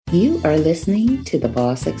You are listening to the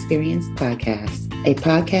Boss Experience Podcast, a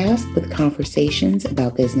podcast with conversations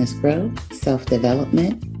about business growth,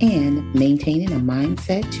 self-development, and maintaining a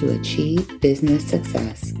mindset to achieve business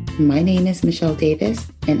success. My name is Michelle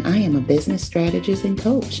Davis, and I am a business strategist and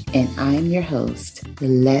coach, and I am your host.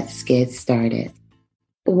 Let's get started.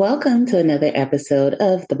 Welcome to another episode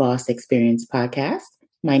of the Boss Experience Podcast.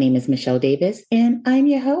 My name is Michelle Davis, and I'm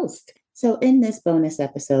your host. So in this bonus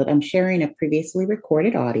episode, I'm sharing a previously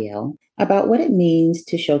recorded audio about what it means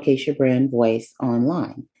to showcase your brand voice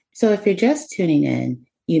online. So if you're just tuning in,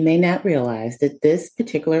 you may not realize that this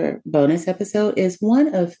particular bonus episode is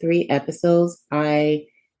one of 3 episodes I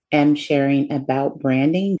am sharing about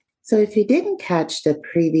branding. So if you didn't catch the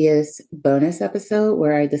previous bonus episode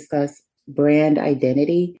where I discussed brand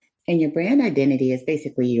identity, and your brand identity is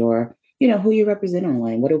basically your who you represent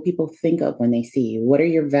online. What do people think of when they see you? What are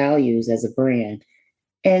your values as a brand?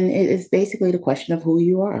 And it is basically the question of who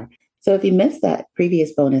you are. So if you missed that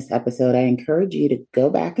previous bonus episode, I encourage you to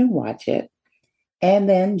go back and watch it and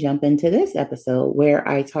then jump into this episode where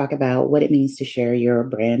I talk about what it means to share your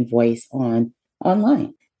brand voice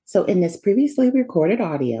online. So in this previously recorded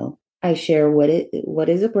audio, I share what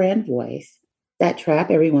is a brand voice, that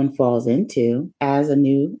trap everyone falls into as a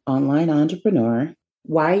new online entrepreneur,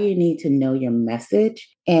 why you need to know your message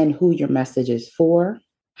and who your message is for,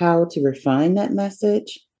 how to refine that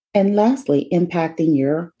message, and lastly, impacting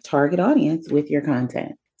your target audience with your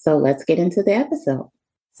content. So let's get into the episode.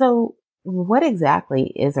 So what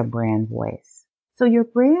exactly is a brand voice? So your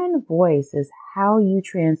brand voice is how you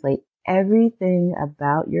translate everything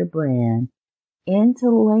about your brand into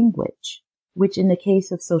language, which in the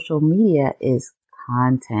case of social media is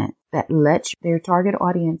content that lets their target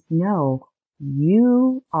audience know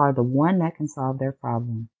you are the one that can solve their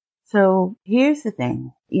problem. So here's the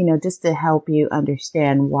thing, just to help you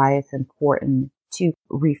understand why it's important to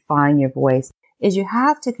refine your voice is you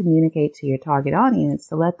have to communicate to your target audience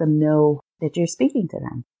to let them know that you're speaking to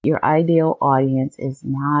them. Your ideal audience is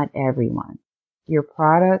not everyone. Your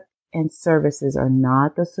product and services are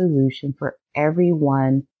not the solution for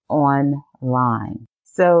everyone online.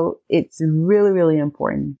 So it's really, really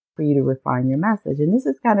important for you to refine your message. And this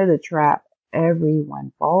is kind of the trap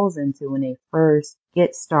everyone falls into when they first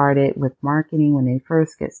get started with marketing, when they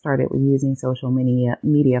first get started with using social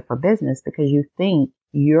media for business, because you think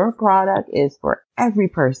your product is for every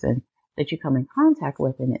person that you come in contact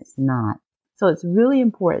with, and it's not. So it's really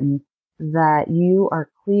important that you are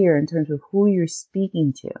clear in terms of who you're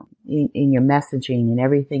speaking to in your messaging and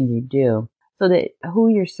everything you do, so that who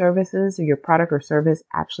your services or your product or service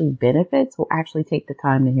actually benefits will actually take the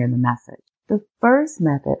time to hear the message. The first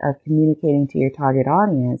method of communicating to your target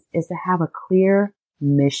audience is to have a clear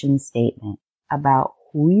mission statement about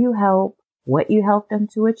who you help, what you help them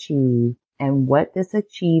to achieve, and what this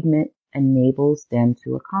achievement enables them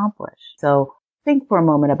to accomplish. So think for a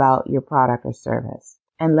moment about your product or service,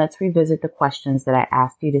 and let's revisit the questions that I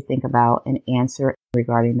asked you to think about and answer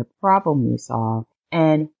regarding the problem you solve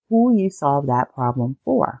and who you solve that problem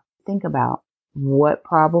for. Think about what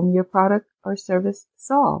problem your product or service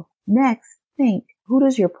solve. Next, think, who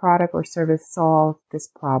does your product or service solve this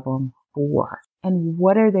problem for? And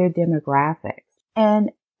what are their demographics?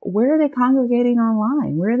 And where are they congregating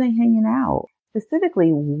online? Where are they hanging out? Specifically,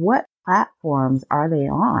 what platforms are they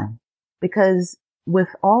on? Because with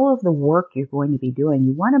all of the work you're going to be doing,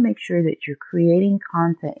 you want to make sure that you're creating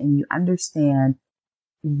content and you understand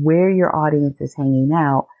where your audience is hanging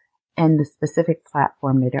out and the specific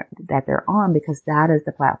platform that they're on, because that is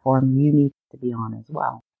the platform you need to be on as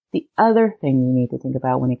well. The other thing you need to think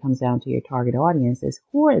about when it comes down to your target audience is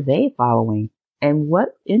who are they following and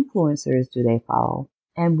what influencers do they follow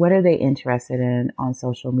and what are they interested in on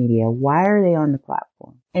social media? Why are they on the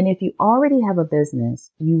platform? And if you already have a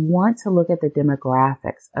business, you want to look at the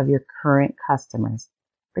demographics of your current customers,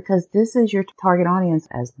 because this is your target audience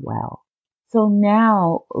as well. So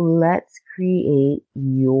now let's create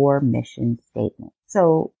your mission statement.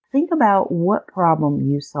 So think about what problem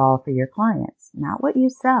you solve for your clients, not what you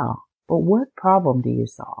sell, but what problem do you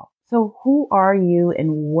solve? So who are you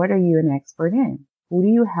and what are you an expert in? Who do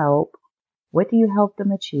you help? What do you help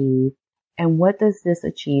them achieve? And what does this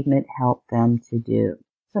achievement help them to do?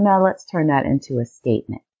 So now let's turn that into a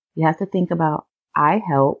statement. You have to think about, I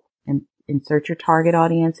help, and insert your target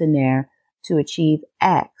audience in there to achieve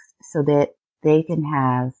X so that they can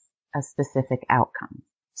have a specific outcome.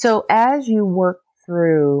 So as you work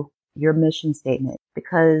through your mission statement,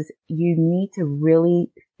 because you need to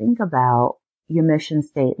really think about your mission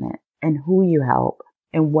statement and who you help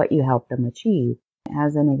and what you help them achieve.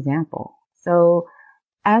 As an example, so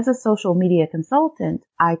as a social media consultant,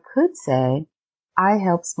 I could say, I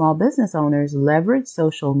help small business owners leverage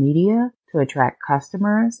social media to attract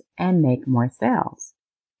customers and make more sales.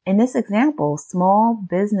 In this example, small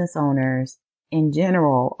business owners in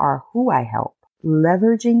general are who I help.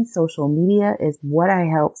 Leveraging social media is what I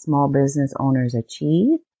help small business owners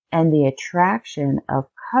achieve, and the attraction of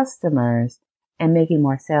customers and making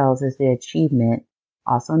more sales is the achievement,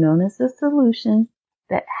 also known as the solution,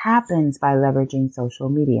 that happens by leveraging social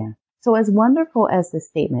media. So as wonderful as the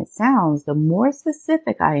statement sounds, the more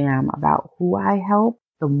specific I am about who I help,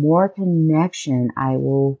 the more connection I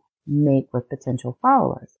will make with potential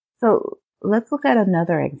followers. So let's look at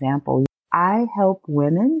another example. I help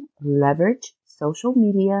women leverage social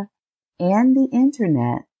media and the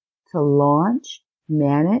internet to launch,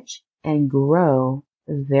 manage, and grow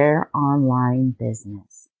their online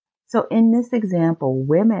business. So in this example,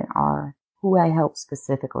 women are who I help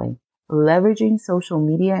specifically. Leveraging social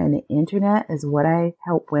media and the internet is what I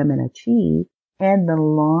help women achieve, and the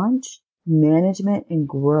launch, management, and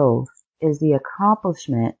growth is the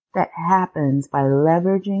accomplishment that happens by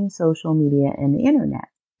leveraging social media and the internet.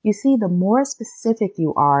 You see, the more specific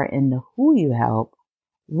you are in the who you help,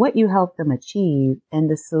 what you help them achieve, and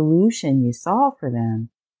the solution you solve for them,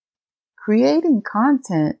 creating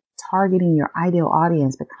content targeting your ideal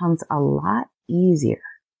audience becomes a lot easier.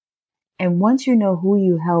 And once you know who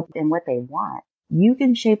you help and what they want, you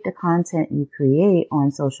can shape the content you create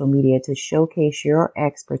on social media to showcase your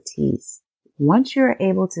expertise. Once you're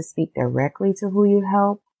able to speak directly to who you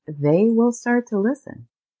help, they will start to listen.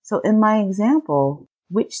 So in my example,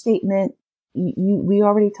 which statement we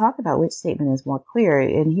already talked about which statement is more clear.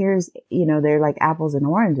 And here's, they're like apples and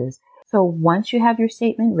oranges. So once you have your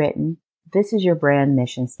statement written, this is your brand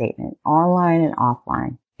mission statement, online and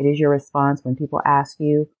offline. It is your response when people ask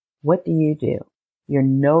you, what do you do? You're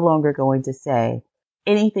no longer going to say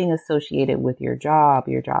anything associated with your job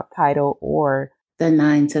title, or the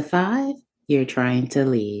 9 to 5 you're trying to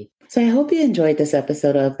leave. So I hope you enjoyed this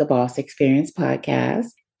episode of the Boss Experience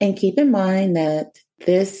podcast. And keep in mind that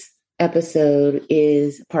this episode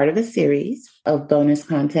is part of a series of bonus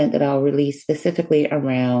content that I'll release specifically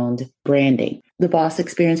around branding. The Boss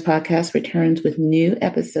Experience podcast returns with new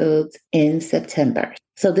episodes in September.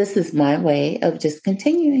 So this is my way of just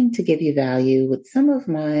continuing to give you value with some of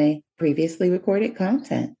my previously recorded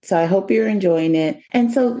content. So I hope you're enjoying it.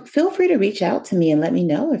 And so feel free to reach out to me and let me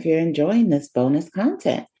know if you're enjoying this bonus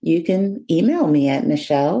content. You can email me at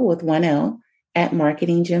Michelle with 1L at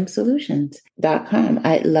marketinggemsolutions.com.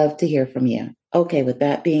 I'd love to hear from you. Okay, with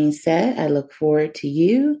that being said, I look forward to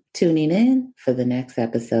you tuning in for the next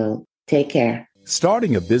episode. Take care.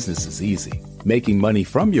 Starting a business is easy. Making money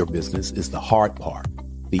from your business is the hard part.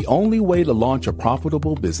 The only way to launch a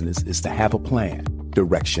profitable business is to have a plan,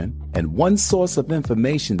 direction, and one source of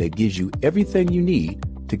information that gives you everything you need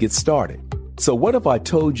to get started. So what if I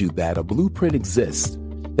told you that a blueprint exists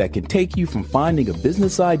that can take you from finding a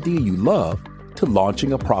business idea you love to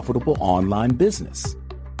launching a profitable online business?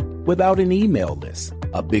 Without an email list,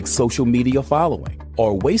 a big social media following,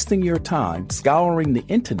 or wasting your time scouring the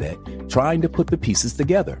internet trying to put the pieces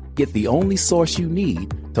together. Get the only source you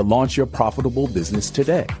need to launch your profitable business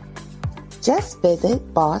today. Just visit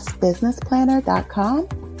bossbusinessplanner.com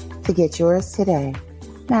to get yours today.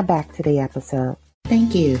 Now back to the episode.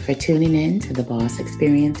 Thank you for tuning in to the Boss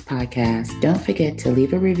Experience podcast. Don't forget to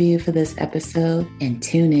leave a review for this episode and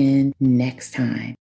tune in next time.